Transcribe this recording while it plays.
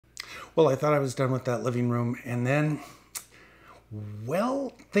Well, I thought I was done with that living room, and then,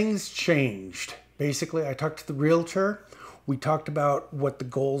 well, things changed. Basically, I talked to the realtor. We talked about what the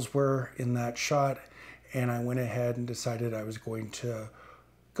goals were in that shot, and I went ahead and decided I was going to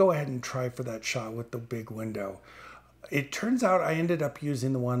go ahead and try for that shot with the big window. It turns out I ended up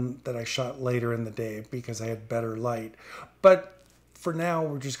using the one that I shot later in the day because I had better light. But for now,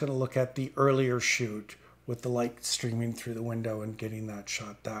 we're just going to look at the earlier shoot with the light streaming through the window and getting that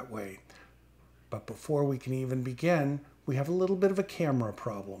shot that way. But before we can even begin, we have a little bit of a camera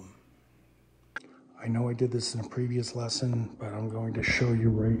problem. I know I did this in a previous lesson, but I'm going to show you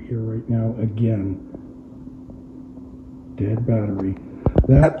right here, right now, again. Dead battery.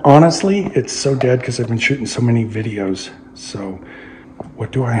 That, honestly, it's so dead because I've been shooting so many videos. So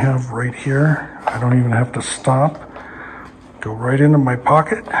what do I have right here? I don't even have to stop. Go right into my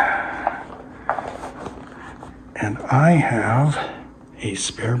pocket. And I have a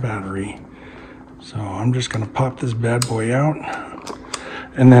spare battery. So I'm just gonna pop this bad boy out.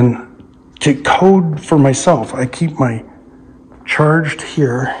 And then to code for myself, I keep my charged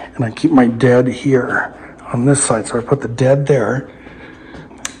here and I keep my dead here on this side. So I put the dead there.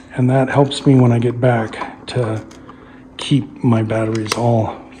 And that helps me when I get back to keep my batteries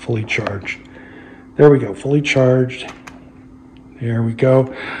all fully charged. There we go, fully charged. There we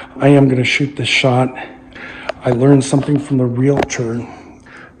go. I am gonna shoot this shot. I learned something from the realtor.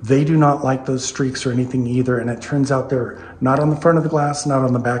 They do not like those streaks or anything either, and it turns out they're not on the front of the glass, not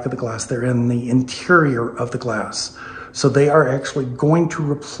on the back of the glass, they're in the interior of the glass. So they are actually going to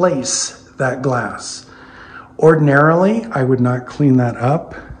replace that glass. Ordinarily, I would not clean that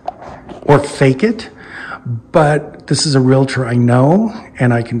up or fake it, but this is a realtor I know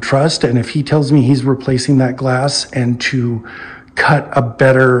and I can trust, and if he tells me he's replacing that glass and to cut a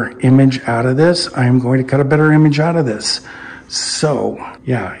better image out of this, I'm going to cut a better image out of this. So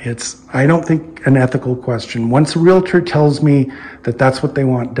yeah, it's, I don't think, an ethical question. Once a realtor tells me that that's what they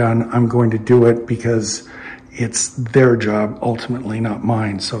want done, I'm going to do it because it's their job ultimately, not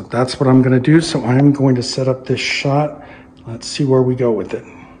mine. So that's what I'm going to do. So I'm going to set up this shot. Let's see where we go with it.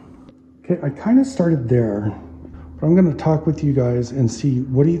 Okay, I kind of started there, but I'm going to talk with you guys and see,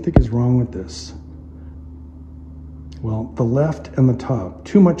 what do you think is wrong with this? Well, the left and the top,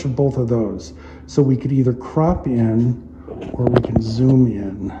 too much of both of those. So we could either crop in or we can zoom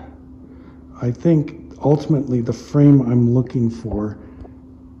in. I think ultimately the frame I'm looking for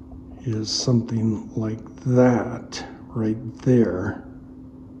is something like that right there.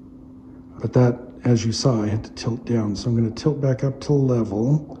 But that, as you saw, I had to tilt down. So I'm going to tilt back up to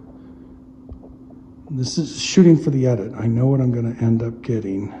level. This is shooting for the edit. I know what I'm going to end up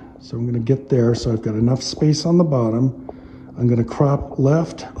getting. So I'm going to get there. So I've got enough space on the bottom. I'm going to crop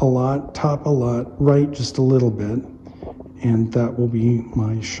left a lot, top a lot, right just a little bit. And that will be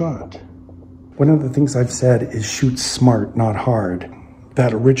my shot. One of the things I've said is shoot smart, not hard.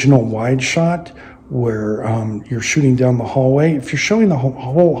 That original wide shot where you're shooting down the hallway, if you're showing the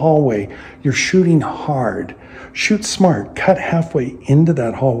whole hallway, you're shooting hard. Shoot smart, cut halfway into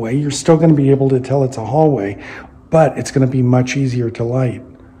that hallway. You're still going to be able to tell it's a hallway, but it's going to be much easier to light.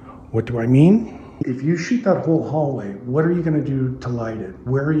 What do I mean? If you shoot that whole hallway, what are you going to do to light it?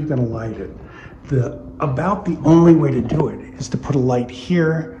 Where are you going to light it? About the only way to do it is to put a light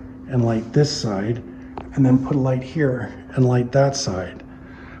here and light this side, and then put a light here and light that side.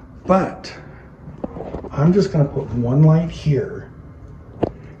 But I'm just going to put one light here,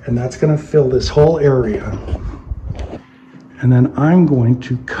 and that's going to fill this whole area. And then I'm going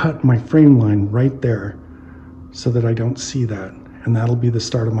to cut my frame line right there so that I don't see that, and that'll be the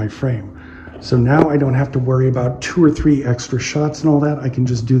start of my frame. So now I don't have to worry about 2 or 3 extra shots and all that. I can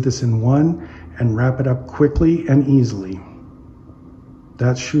just do this in one and wrap it up quickly and easily.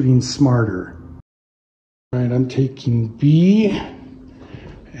 That's shooting smarter. All right, I'm taking B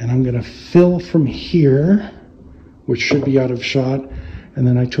and I'm gonna fill from here, which should be out of shot. And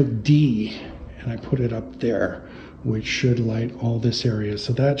then I took D and I put it up there, which should light all this area.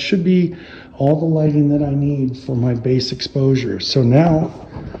 So that should be all the lighting that I need for my base exposure. So now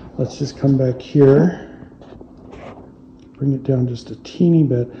let's just come back here, bring it down just a teeny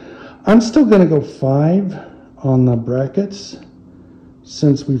bit. I'm still going to go 5 on the brackets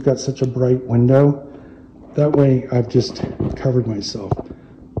since we've got such a bright window. That way I've just covered myself.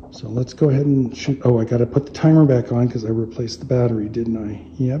 So let's go ahead and shoot. Oh, I got to put the timer back on because I replaced the battery, didn't I?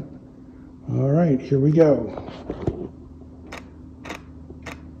 Yep. All right, here we go.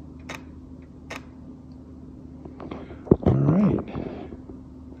 All right.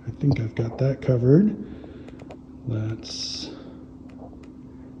 I think I've got that covered. Let's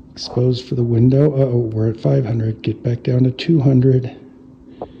expose for the window. Uh-oh, we're at 500. Get back down to 200.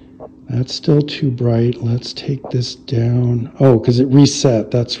 That's still too bright. Let's take this down. Oh, because it reset.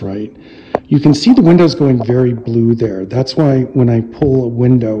 That's right. You can see the window's going very blue there. That's why when I pull a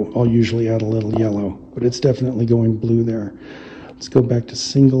window, I'll usually add a little yellow, but it's definitely going blue there. Let's go back to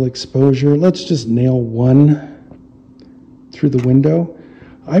single exposure. Let's just nail one through the window.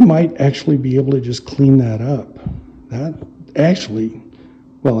 I might actually be able to just clean that up. That actually,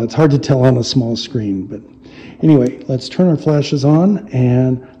 well, it's hard to tell on a small screen, but anyway, let's turn our flashes on,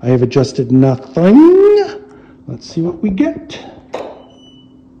 and I have adjusted nothing. Let's see what we get.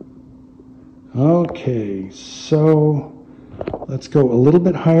 Okay, so let's go a little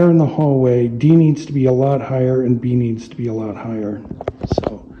bit higher in the hallway. D needs to be a lot higher, and B needs to be a lot higher.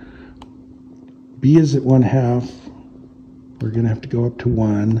 So B is at 1/2. We're going to have to go up to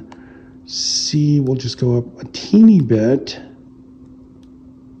 1. C, we'll just go up a teeny bit.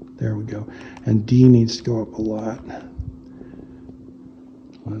 There we go. And D needs to go up a lot.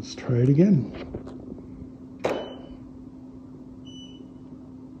 Let's try it again.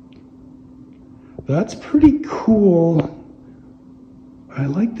 That's pretty cool. I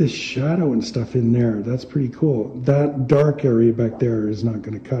like this shadow and stuff in there. That's pretty cool. That dark area back there is not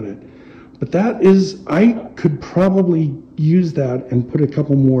going to cut it. But that is, I could probably use that and put a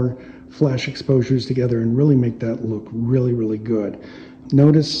couple more flash exposures together and really make that look really, really good.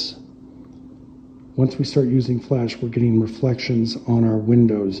 Notice once we start using flash, we're getting reflections on our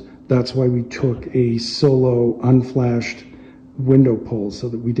windows. That's why we took a solo unflashed window pull so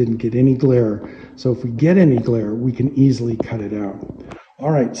that we didn't get any glare. So if we get any glare, we can easily cut it out.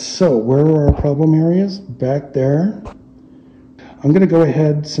 All right, so where are our problem areas? Back there. I'm going to go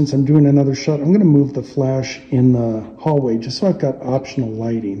ahead, since I'm doing another shot, I'm going to move the flash in the hallway just so I've got optional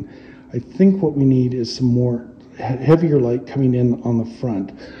lighting. I think what we need is some more heavier light coming in on the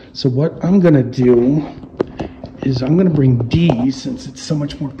front. So what I'm going to do is I'm going to bring D, since it's so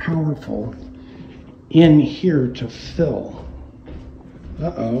much more powerful, in here to fill.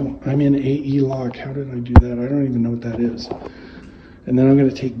 Uh-oh, I'm in AE lock. How did I do that? I don't even know what that is. And then I'm going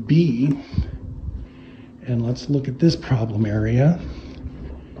to take B, and let's look at this problem area.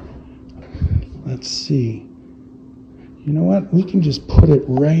 Let's see. You know what? We can just put it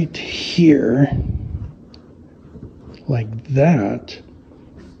right here, like that,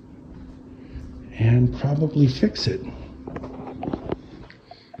 and probably fix it.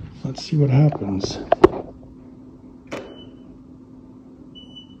 Let's see what happens.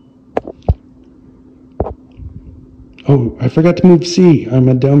 Oh, I forgot to move C. I'm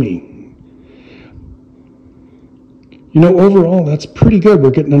a dummy. You know, overall, that's pretty good.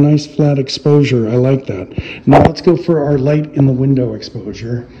 We're getting a nice flat exposure. I like that. Now let's go for our light in the window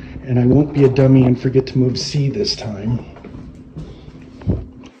exposure. And I won't be a dummy and forget to move C this time.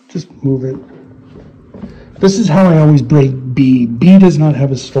 Just move it. This is how I always break B. B does not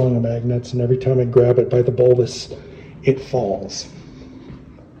have as strong of magnets, and every time I grab it by the bulbous, it falls.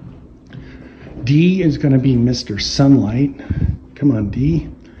 D is going to be Mr. Sunlight. Come on, D.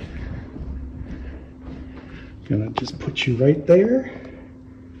 Gonna just put you right there.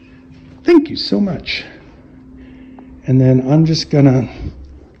 Thank you so much. And then I'm just gonna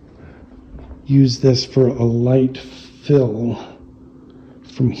use this for a light fill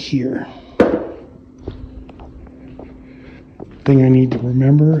from here. Thing I need to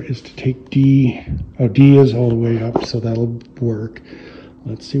remember is to take D. Oh, D is all the way up, so that'll work.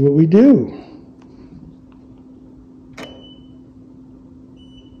 Let's see what we do.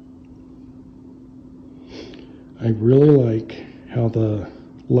 I really like how the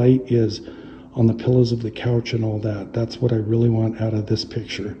light is on the pillows of the couch and all that. That's what I really want out of this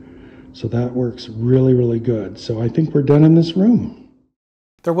picture. So that works really, really good. So I think we're done in this room.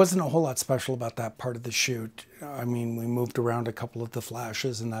 There wasn't a whole lot special about that part of the shoot. I mean, we moved around a couple of the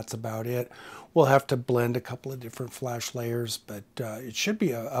flashes and that's about it. We'll have to blend a couple of different flash layers, but it should be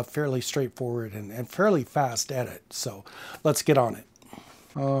a fairly straightforward and fairly fast edit. So let's get on it.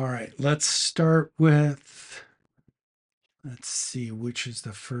 All right, let's start with, let's see, which is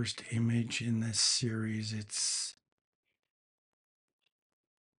the first image in this series. It's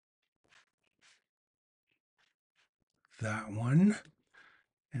that one.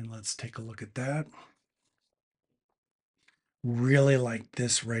 And let's take a look at that. Really like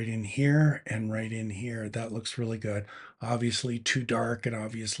this right in here and right in here. That looks really good. Obviously too dark and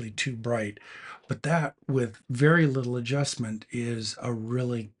obviously too bright. But that, with very little adjustment, is a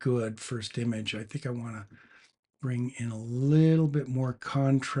really good first image. I think I want to bring in a little bit more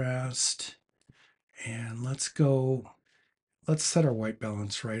contrast. And let's set our white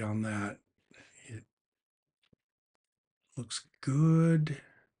balance right on that. It looks good.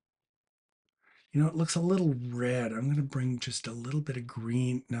 You know, it looks a little red. I'm going to bring just a little bit of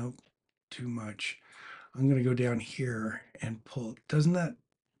green. No, too much. I'm going to go down here and pull. Doesn't that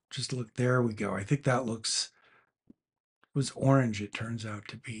just look? There we go. I think that was orange, it turns out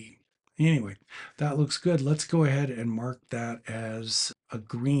to be. Anyway, that looks good. Let's go ahead and mark that as a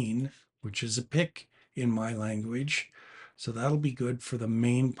green, which is a pick in my language. So that'll be good for the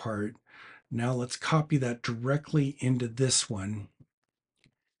main part. Now let's copy that directly into this one.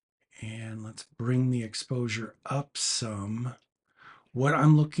 And let's bring the exposure up some. What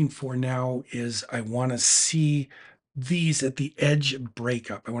I'm looking for now is I want to see these at the edge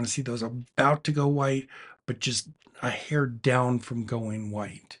breakup. I want to see those about to go white, but just a hair down from going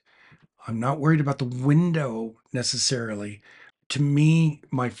white. I'm not worried about the window necessarily. To me,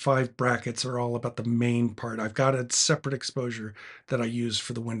 my 5 brackets are all about the main part. I've got a separate exposure that I use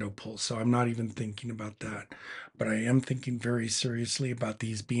for the window pull, so I'm not even thinking about that. But I am thinking very seriously about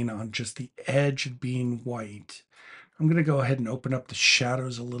these being on just the edge of being white. I'm going to go ahead and open up the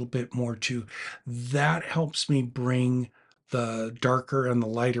shadows a little bit more too. That helps me bring the darker and the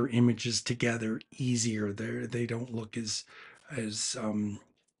lighter images together easier. They don't look as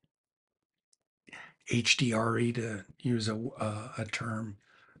HDR-y, to use a term.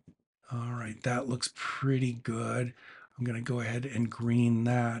 All right, that looks pretty good. I'm going to go ahead and green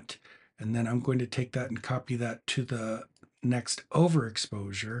that, and then I'm going to take that and copy that to the next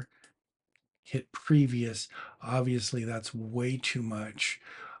overexposure. Hit previous. Obviously, that's way too much.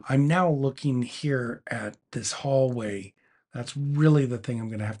 I'm now looking here at this hallway. That's really the thing I'm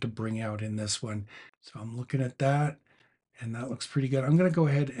going to have to bring out in this one. So I'm looking at that, and that looks pretty good. I'm going to go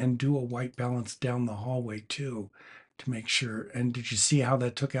ahead and do a white balance down the hallway too to make sure. And did you see how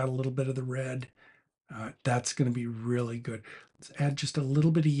that took out a little bit of the red? That's going to be really good. Let's add just a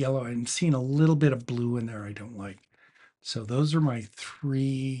little bit of yellow. I'm seeing a little bit of blue in there I don't like. So those are my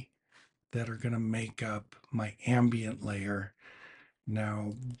 3 that are going to make up my ambient layer.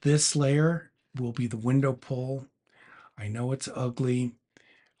 Now, this layer will be the window pull. I know it's ugly.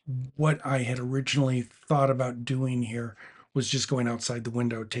 What I had originally thought about doing here was just going outside the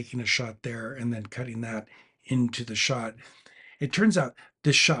window, taking a shot there, and then cutting that into the shot. It turns out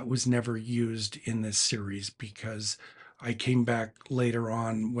this shot was never used in this series because I came back later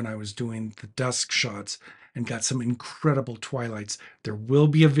on when I was doing the dusk shots and got some incredible twilights. There will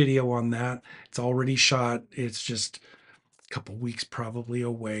be a video on that. It's already shot. It's just a couple weeks probably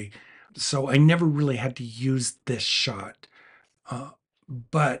away. So I never really had to use this shot.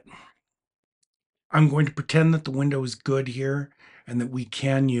 But I'm going to pretend that the window is good here and that we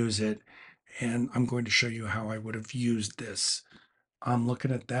can use it. And I'm going to show you how I would have used this. I'm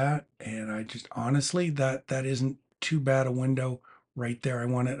looking at that, and I just honestly, that isn't too bad a window right there. I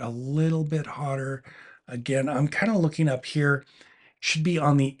want it a little bit hotter. Again, I'm kind of looking up here. Should be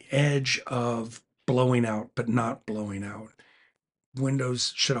on the edge of blowing out, but not blowing out.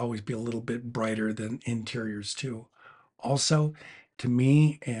 Windows should always be a little bit brighter than interiors too. Also, to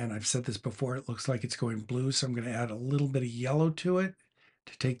me, and I've said this before, it looks like it's going blue, so I'm going to add a little bit of yellow to it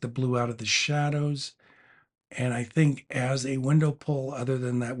to take the blue out of the shadows. And I think as a window pull, other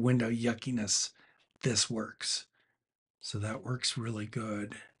than that window yuckiness, this works. So that works really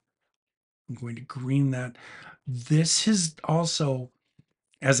good. I'm going to green that. This is also,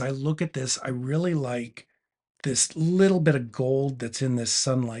 as I look at this, I really like this little bit of gold that's in this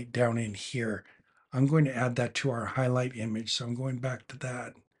sunlight down in here. I'm going to add that to our highlight image. So I'm going back to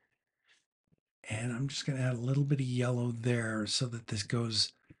that. And I'm just going to add a little bit of yellow there so that this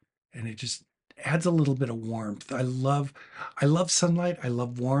goes, and it just adds a little bit of warmth. I love sunlight. I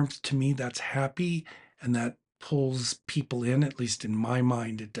love warmth. To me, that's happy, and that pulls people in, at least in my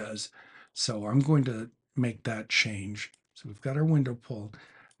mind it does. So I'm going to make that change. So we've got our window pulled.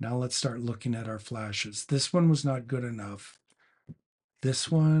 Now let's start looking at our flashes. This one was not good enough.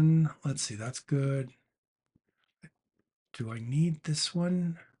 This one, let's see, that's good. Do I need this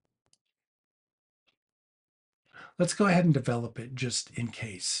one? Let's go ahead and develop it just in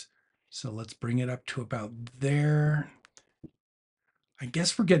case. So let's bring it up to about there. I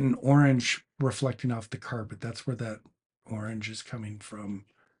guess we're getting orange reflecting off the carpet. That's where that orange is coming from.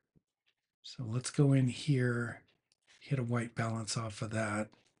 So let's go in here, hit a white balance off of that,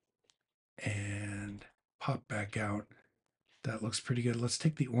 and pop back out. That looks pretty good. Let's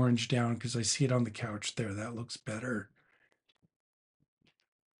take the orange down because I see it on the couch there. That looks better.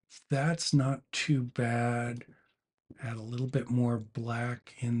 That's not too bad. Add a little bit more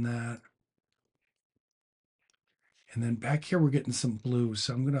black in that. And then back here, we're getting some blue.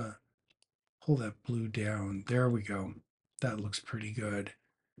 So I'm going to pull that blue down. There we go. That looks pretty good.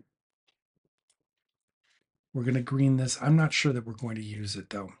 We're going to green this. I'm not sure that we're going to use it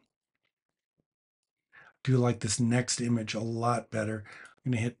though. Do like this next image a lot better.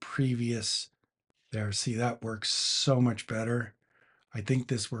 I'm going to hit previous there. See, that works so much better. I think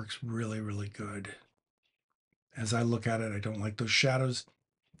this works really, really good. As I look at it, I don't like those shadows.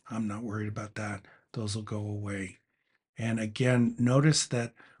 I'm not worried about that. Those will go away. And again, notice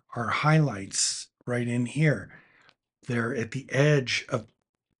that our highlights right in here, they're at the edge of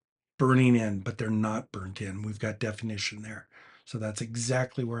burning in, but they're not burnt in. We've got definition there. So that's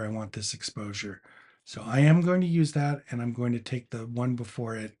exactly where I want this exposure. So I am going to use that, and I'm going to take the one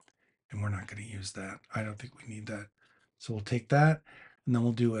before it, and we're not going to use that. I don't think we need that. So we'll take that, and then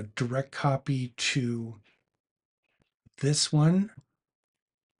we'll do a direct copy to this one,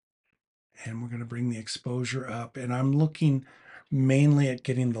 and we're going to bring the exposure up. And I'm looking mainly at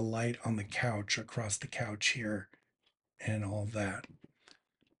getting the light on the couch, across the couch here, and all that.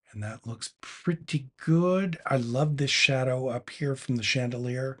 And that looks pretty good. I love this shadow up here from the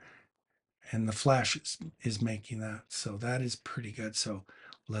chandelier, and the flash is making that. So that is pretty good. So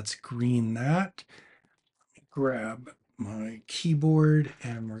let's green that. Grab my keyboard,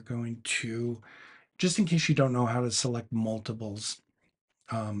 and we're going to, just in case you don't know how to select multiples,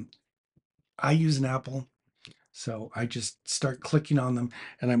 I use an Apple. So I just start clicking on them,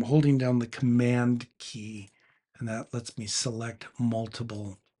 and I'm holding down the command key, and that lets me select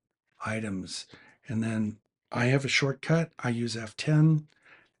multiple items. And then I have a shortcut. I use F10,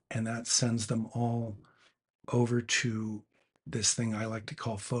 and that sends them all over to this thing I like to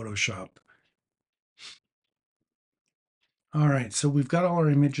call Photoshop. All right, so we've got all our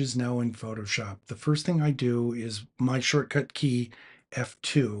images now in Photoshop. The first thing I do is my shortcut key,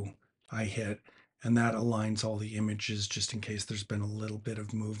 F2, I hit, and that aligns all the images just in case there's been a little bit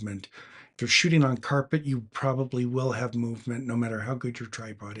of movement. If you're shooting on carpet, you probably will have movement no matter how good your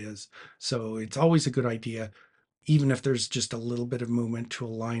tripod is. So it's always a good idea, even if there's just a little bit of movement, to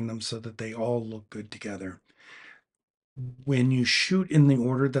align them so that they all look good together. When you shoot in the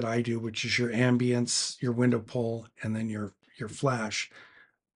order that I do, which is your ambience, your window pull, and then your flash,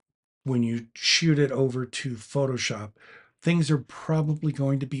 when you shoot it over to Photoshop, things are probably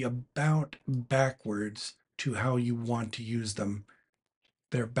going to be about backwards to how you want to use them.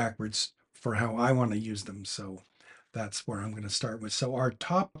 They're backwards for how I want to use them. So that's where I'm going to start with. So our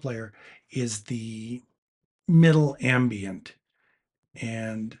top layer is the middle ambient,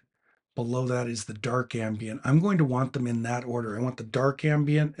 and below that is the dark ambient. I'm going to want them in that order. I want the dark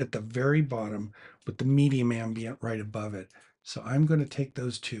ambient at the very bottom with the medium ambient right above it. So I'm going to take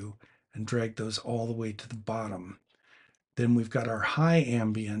those two and drag those all the way to the bottom. Then we've got our high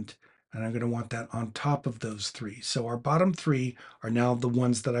ambient, and I'm going to want that on top of those three. So our bottom three are now the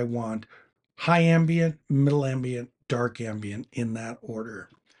ones that I want: high ambient, middle ambient, dark ambient, in that order.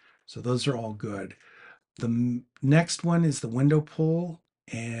 So those are all good. The next one is the window pull.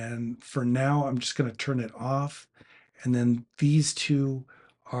 And for now, I'm just going to turn it off. And then these two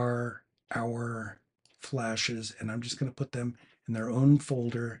are our flashes. And I'm just going to put them in their own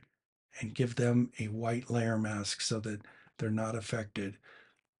folder and give them a white layer mask so that they're not affected.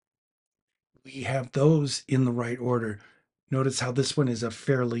 We have those in the right order. Notice how this one is a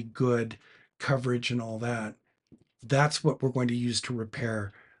fairly good coverage and all that. That's what we're going to use to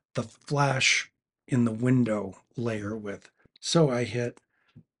repair the flash in the window layer with. So I hit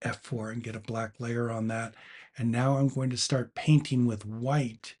F4 and get a black layer on that. And now I'm going to start painting with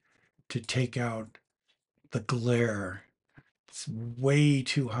white to take out the glare. It's way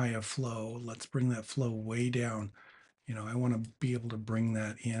too high a flow. Let's bring that flow way down. You know, I want to be able to bring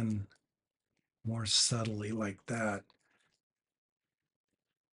that in more subtly like that.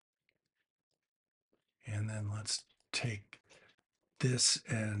 And then let's take this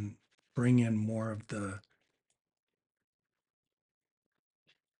and bring in more of the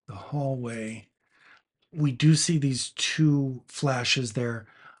hallway. We do see these two flashes there.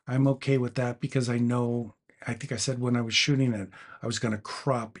 I'm okay with that because I know, I think I said when I was shooting it, I was going to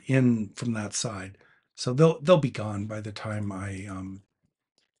crop in from that side. So they'll be gone by the time I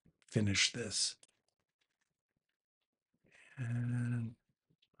finish this. And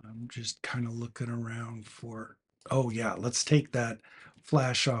I'm just kind of looking around for, oh yeah, let's take that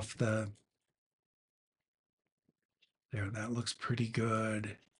flash off there. That looks pretty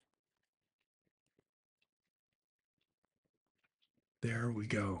good. There we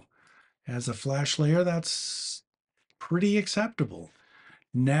go. As a flash layer, that's pretty acceptable.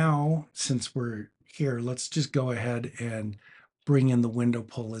 Now, since we're here, let's just go ahead and bring in the window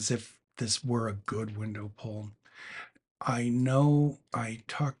pull as if this were a good window pull. I know I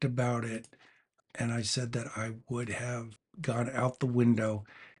talked about it and I said that I would have gone out the window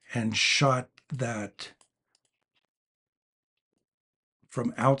and shot that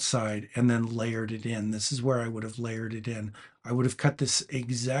from outside and then layered it in. This is where I would have layered it in I would have cut this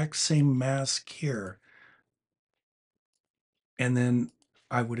exact same mask here, and then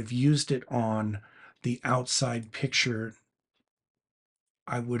I would have used it on the outside picture.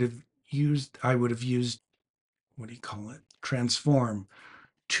 I would have used, what do you call it? Transform,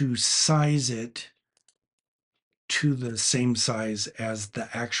 to size it to the same size as the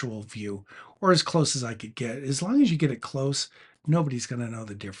actual view, or as close as I could get. As long as you get it close, nobody's going to know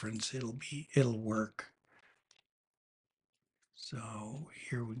the difference. It'll work. So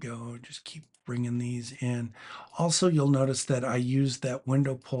here we go. Just keep bringing these in. Also, you'll notice that I use that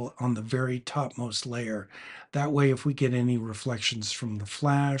window pull on the very topmost layer. That way, if we get any reflections from the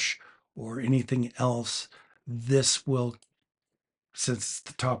flash or anything else, this will, since it's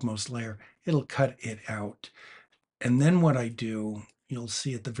the topmost layer, it'll cut it out. And then what I do, you'll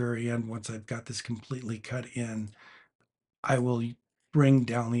see at the very end, once I've got this completely cut in, I will bring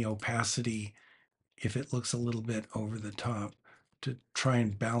down the opacity if it looks a little bit over the top to try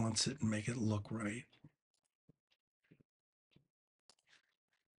and balance it and make it look right.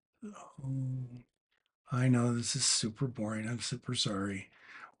 Oh, I know this is super boring. I'm super sorry.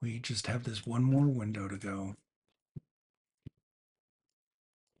 We just have this one more window to go.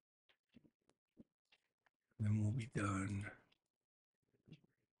 Then we'll be done.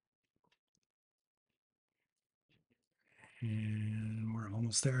 And we're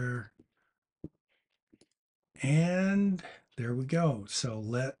almost there. And there we go. So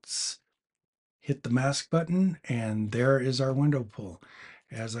let's hit the mask button, and there is our window pull.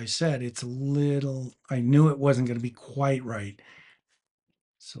 As I said, it's a little, I knew it wasn't going to be quite right.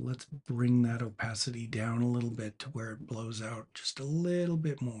 So let's bring that opacity down a little bit to where it blows out just a little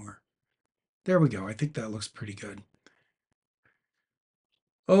bit more. There we go. I think that looks pretty good.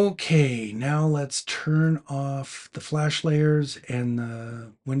 Okay, now let's turn off the flash layers and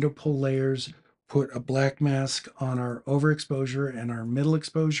the window pull layers, put a black mask on our overexposure and our middle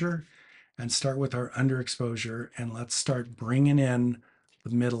exposure, and start with our underexposure, and let's start bringing in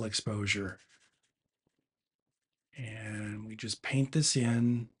the middle exposure. And we just paint this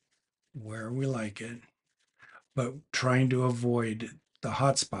in where we like it, but trying to avoid the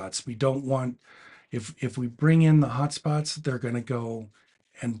hot spots. We don't want, if we bring in the hot spots, they're going to go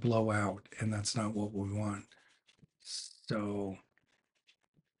and blow out, and that's not what we want. So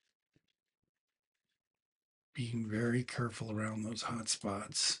being very careful around those hot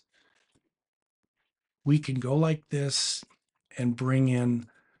spots. We can go like this and bring in,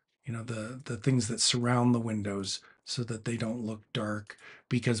 the things that surround the windows so that they don't look dark,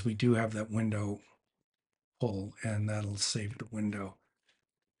 because we do have that window pull, and that'll save the window.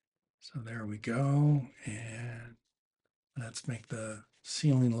 So there we go. And let's make the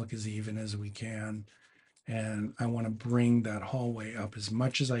ceiling look as even as we can. And I want to bring that hallway up as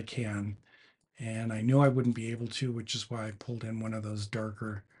much as I can. And I knew I wouldn't be able to, which is why I pulled in one of those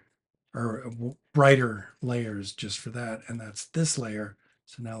darker or brighter layers just for that. And that's this layer.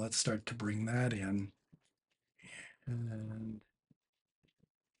 So now let's start to bring that in. And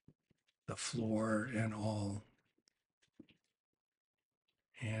the floor and all.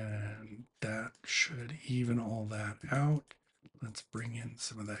 And that should even all that out. Let's bring in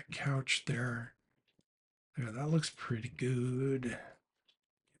some of that couch there. There, that looks pretty good. Get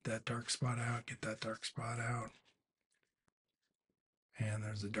that dark spot out, get that dark spot out. And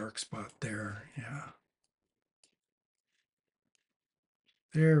there's a dark spot there, yeah.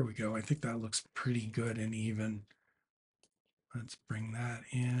 There we go. I think that looks pretty good and even. Let's bring that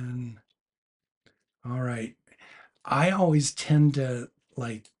in. All right. I always tend to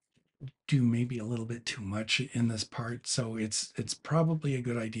like do maybe a little bit too much in this part. So it's probably a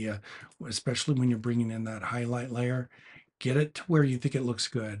good idea, especially when you're bringing in that highlight layer, get it to where you think it looks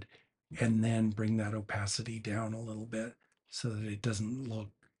good, and then bring that opacity down a little bit so that it doesn't look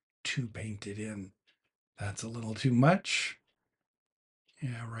too painted in. That's a little too much.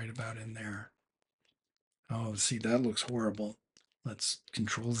 Yeah, right about in there. Oh, see, that looks horrible. Let's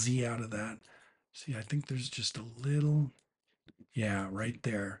Control Z out of that. See, I think there's just a little, yeah, right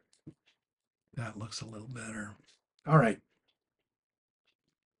there. That looks a little better. All right.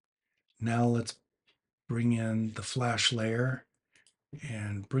 Now let's bring in the flash layer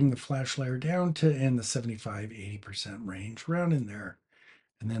and bring the flash layer down to in the 75–80% range, around in there.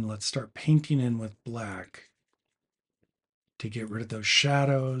 And then let's start painting in with black to get rid of those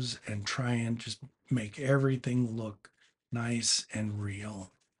shadows and try and just make everything look nice and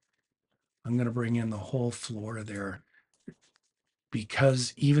real. I'm going to bring in the whole floor there,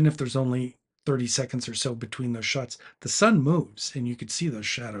 because even if there's only 30 seconds or so between those shots, the sun moves and you could see those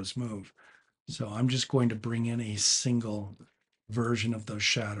shadows move. So I'm just going to bring in a single version of those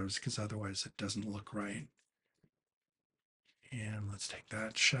shadows, because otherwise it doesn't look right. And let's take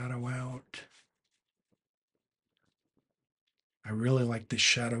that shadow out. I really like this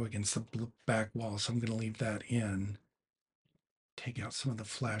shadow against the back wall, so I'm going to leave that in. Take out some of the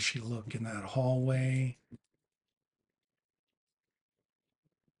flashy look in that hallway.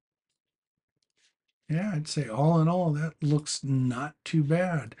 Yeah, I'd say all in all, that looks not too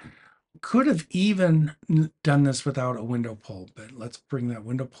bad. Could have even done this without a window pull, but let's bring that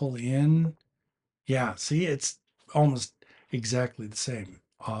window pull in. Yeah, see, it's almost exactly the same.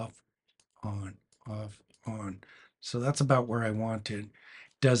 Off, on, off, on. So that's about where I wanted.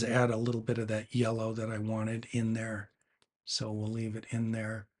 Does add a little bit of that yellow that I wanted in there. So we'll leave it in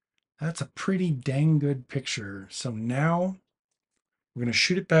there. That's a pretty dang good picture. So now we're going to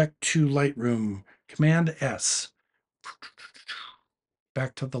shoot it back to Lightroom. Command S.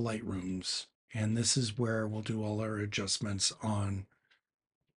 Back to the Lightrooms. And this is where we'll do all our adjustments on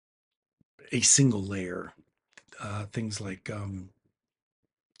a single layer. Things like,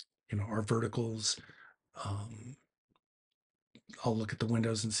 our verticals. Um, I'll look at the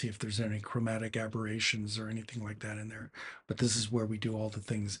windows and see if there's any chromatic aberrations or anything like that in there. But this is where we do all the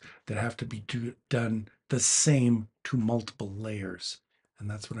things that have to be done the same to multiple layers. And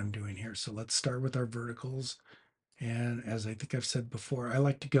that's what I'm doing here. So let's start with our verticals. And as I think I've said before, I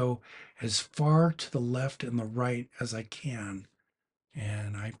like to go as far to the left and the right as I can.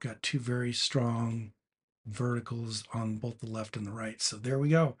 And I've got two very strong verticals on both the left and the right. So there we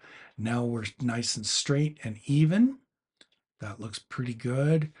go. Now we're nice and straight and even. That looks pretty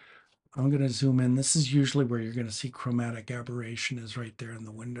good. I'm going to zoom in. This is usually where you're going to see chromatic aberration is right there in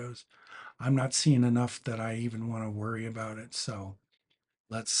the windows. I'm not seeing enough that I even want to worry about it. So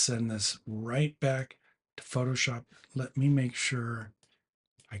let's send this right back to Photoshop. Let me make sure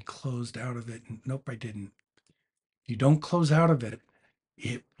I closed out of it. Nope, I didn't. If you don't close out of it,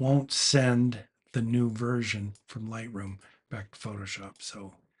 it won't send the new version from Lightroom back to Photoshop.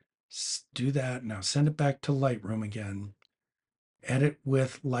 So do that. Now send it back to Lightroom again. Edit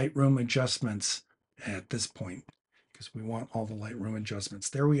with Lightroom adjustments at this point because we want all the Lightroom adjustments.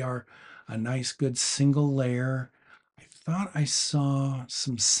 There we are, a nice good single layer. I thought I saw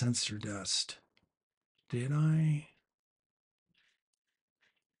some sensor dust. Did I?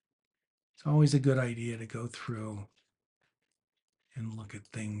 It's always a good idea to go through and look at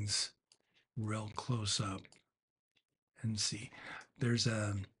things real close up and see. There's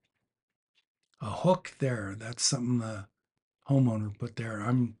a hook there. That's something the homeowner put there.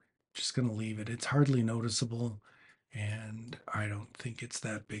 I'm just going to leave it. It's hardly noticeable, and I don't think it's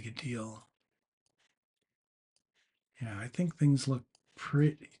that big a deal. Yeah, I think things look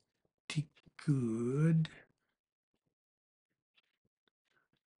pretty good.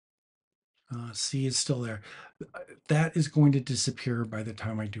 C is still there. That is going to disappear by the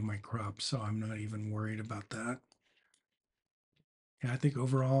time I do my crop, so I'm not even worried about that. Yeah, I think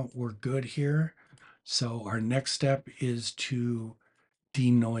overall we're good here. So our next step is to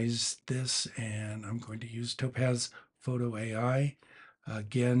denoise this, and I'm going to use Topaz Photo AI.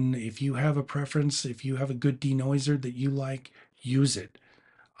 Again, if you have a preference, if you have a good denoiser that you like, use it.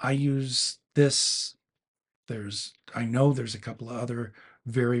 I use this. I know there's a couple of other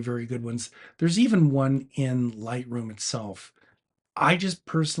very, very good ones. There's even one in Lightroom itself. I just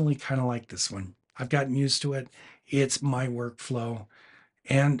personally kind of like this one. I've gotten used to it. It's my workflow.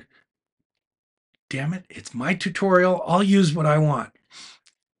 And damn it, it's my tutorial. I'll use what I want.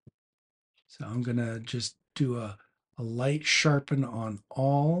 So I'm going to just do a light sharpen on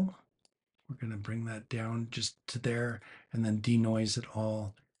all. We're going to bring that down just to there and then denoise it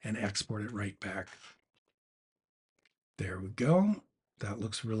all and export it right back. There we go. That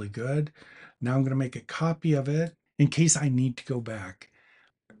looks really good. Now I'm going to make a copy of it in case I need to go back.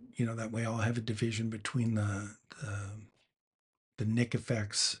 That way I'll have a division between the nick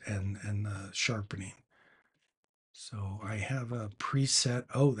effects and the sharpening. So I have a preset.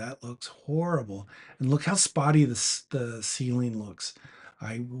 Oh, that looks horrible. And look how spotty the ceiling looks.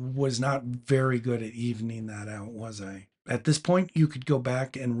 I was not very good at evening that out, was I? At this point, you could go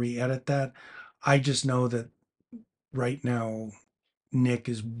back and re-edit that. I just know that right now, Nick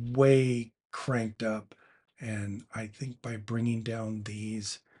is way cranked up. And I think by bringing down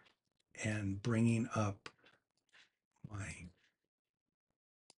these and bringing up my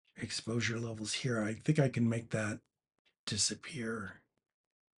exposure levels here, I think I can make that disappear.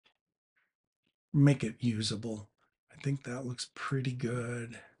 Make it usable. I think that looks pretty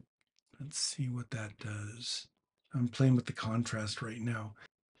good. Let's see what that does. I'm playing with the contrast right now.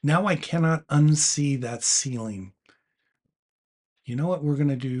 Now I cannot unsee that ceiling. You know what we're going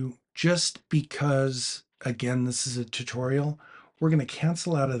to do? Just because, again, this is a tutorial, we're going to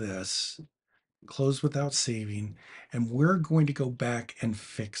cancel out of this close without saving, and we're going to go back and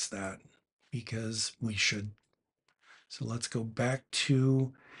fix that because we should. So let's go back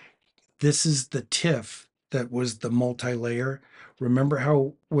to, this is the TIFF that was the multi-layer. Remember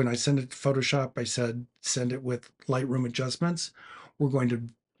how when I sent it to Photoshop, I said, send it with Lightroom adjustments? We're going to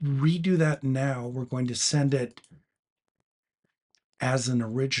redo that now. We're going to send it as an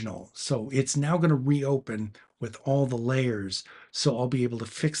original. So it's now going to reopen with all the layers. So I'll be able to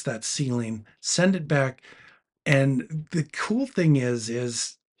fix that ceiling, send it back. And the cool thing is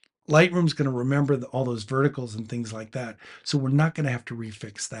Lightroom's going to remember all those verticals and things like that. So we're not going to have to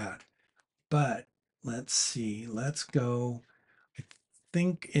refix that. But let's see, let's go. I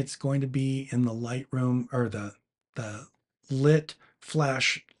think it's going to be in the Lightroom or the lit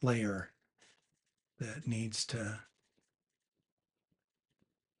flash layer that needs to,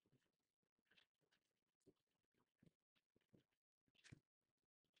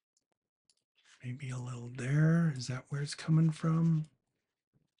 maybe a little there. Is that where it's coming from?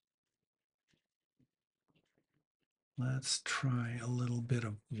 Let's try a little bit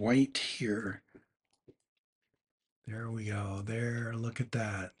of white here. There we go. There, look at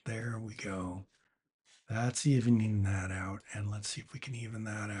that. There we go. That's evening that out. And let's see if we can even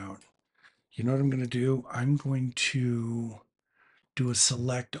that out. You know what I'm going to do? I'm going to do a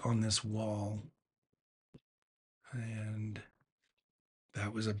select on this wall. And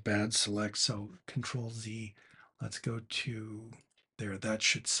that was a bad select. So Control Z. Let's go to there. That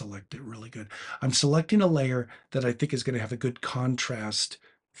should select it really good. I'm selecting a layer that I think is going to have a good contrast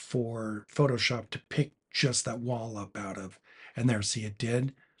for Photoshop to pick just that wall up out of. And there, see, it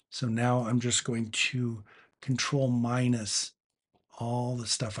did. So now I'm just going to Control minus all the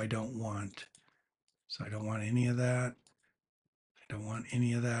stuff I don't want. So I don't want any of that. I don't want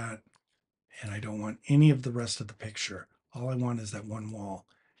any of that. And I don't want any of the rest of the picture. All I want is that one wall.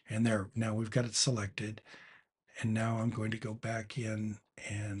 And there, now we've got it selected. And now I'm going to go back in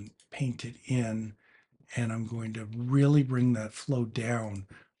and paint it in. And I'm going to really bring that flow down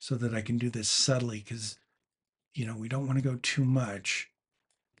so that I can do this subtly because, you know, we don't want to go too much.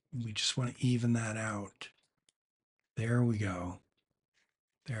 We just want to even that out. There we go.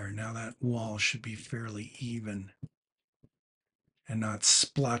 There, now that wall should be fairly even and not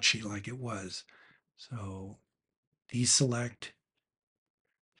splotchy like it was. So deselect.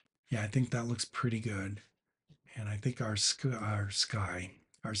 Yeah, I think that looks pretty good. And I think our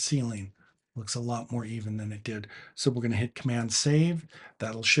ceiling looks a lot more even than it did. So we're going to hit Command Save.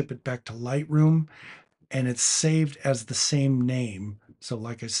 That'll ship it back to Lightroom, and it's saved as the same name. So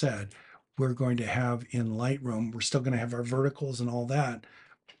like I said, we're going to have in Lightroom, we're still going to have our verticals and all that,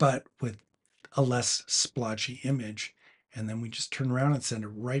 but with a less splotchy image. And then we just turn around and send it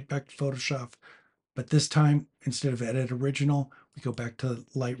right back to Photoshop. But this time, instead of Edit Original, we go back to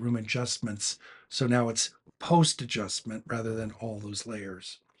Lightroom Adjustments. So now it's post adjustment rather than all those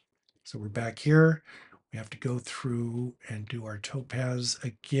layers. So we're back here. We have to go through and do our topaz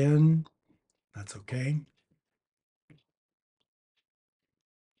again. That's okay.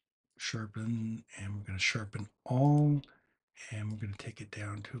 Sharpen, and we're going to sharpen all, and we're going to take it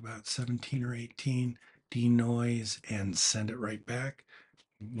down to about 17 or 18, denoise, and send it right back.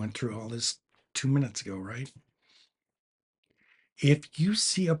 Went through all this 2 minutes ago, right? If you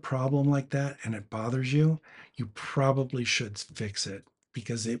see a problem like that and it bothers you, you probably should fix it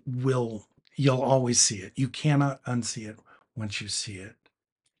because you'll always see it. You cannot unsee it once you see it.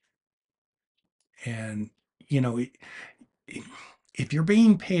 And, you know, if you're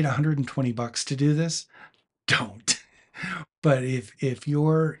being paid $120 to do this, don't. But if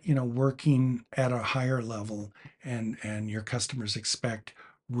you're, you know, working at a higher level and your customers expect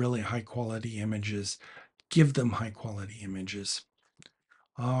really high quality images, give them high quality images.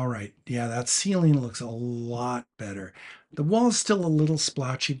 All right. Yeah, that ceiling looks a lot better. The wall is still a little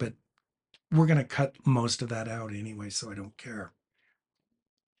splotchy, but we're going to cut most of that out anyway, so I don't care.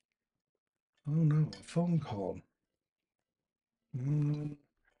 Oh no, a phone call. Mm,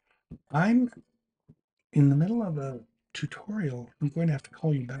 I'm in the middle of a tutorial. I'm going to have to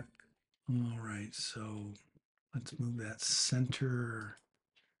call you back. All right, so let's move that center.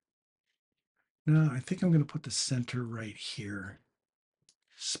 No, I think I'm going to put the center right here.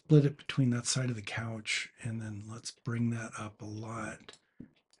 Split it between that side of the couch, and then let's bring that up a lot.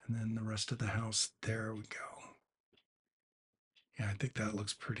 And then the rest of the house, there we go. Yeah, I think that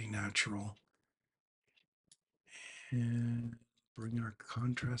looks pretty natural. And bring our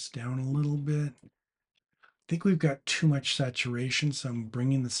contrast down a little bit. I think we've got too much saturation, so I'm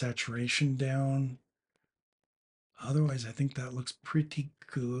bringing the saturation down. Otherwise, I think that looks pretty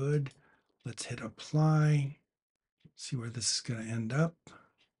good. Let's hit apply. See where this is going to end up.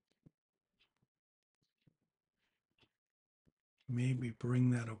 Maybe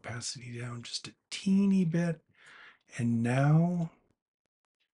bring that opacity down just a teeny bit. And now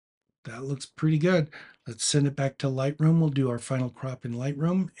that looks pretty good. Let's send it back to Lightroom. We'll do our final crop in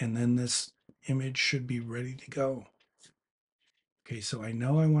Lightroom, and then this image should be ready to go. Okay, so I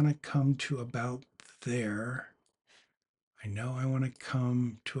know I want to come to about there. I know I want to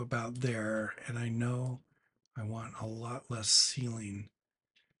come to about there, and I know I want a lot less ceiling.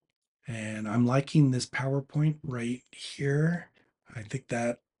 And I'm liking this PowerPoint right here. I think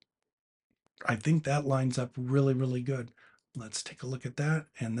that lines up really, really good. Let's take a look at that.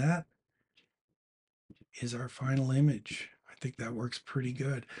 And that is our final image. I think that works pretty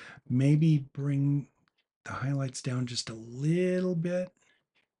good. Maybe bring the highlights down just a little bit.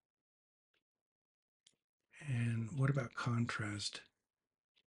 And what about contrast?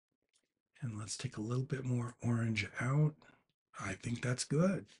 And let's take a little bit more orange out. I think that's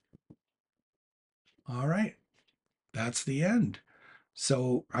good. All right, that's the end.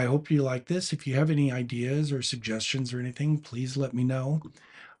 So I hope you like this. If you have any ideas or suggestions or anything, please let me know.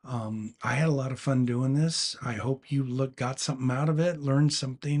 I had a lot of fun doing this. I hope you got something out of it, learned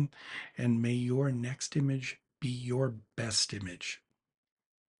something, and may your next image be your best image.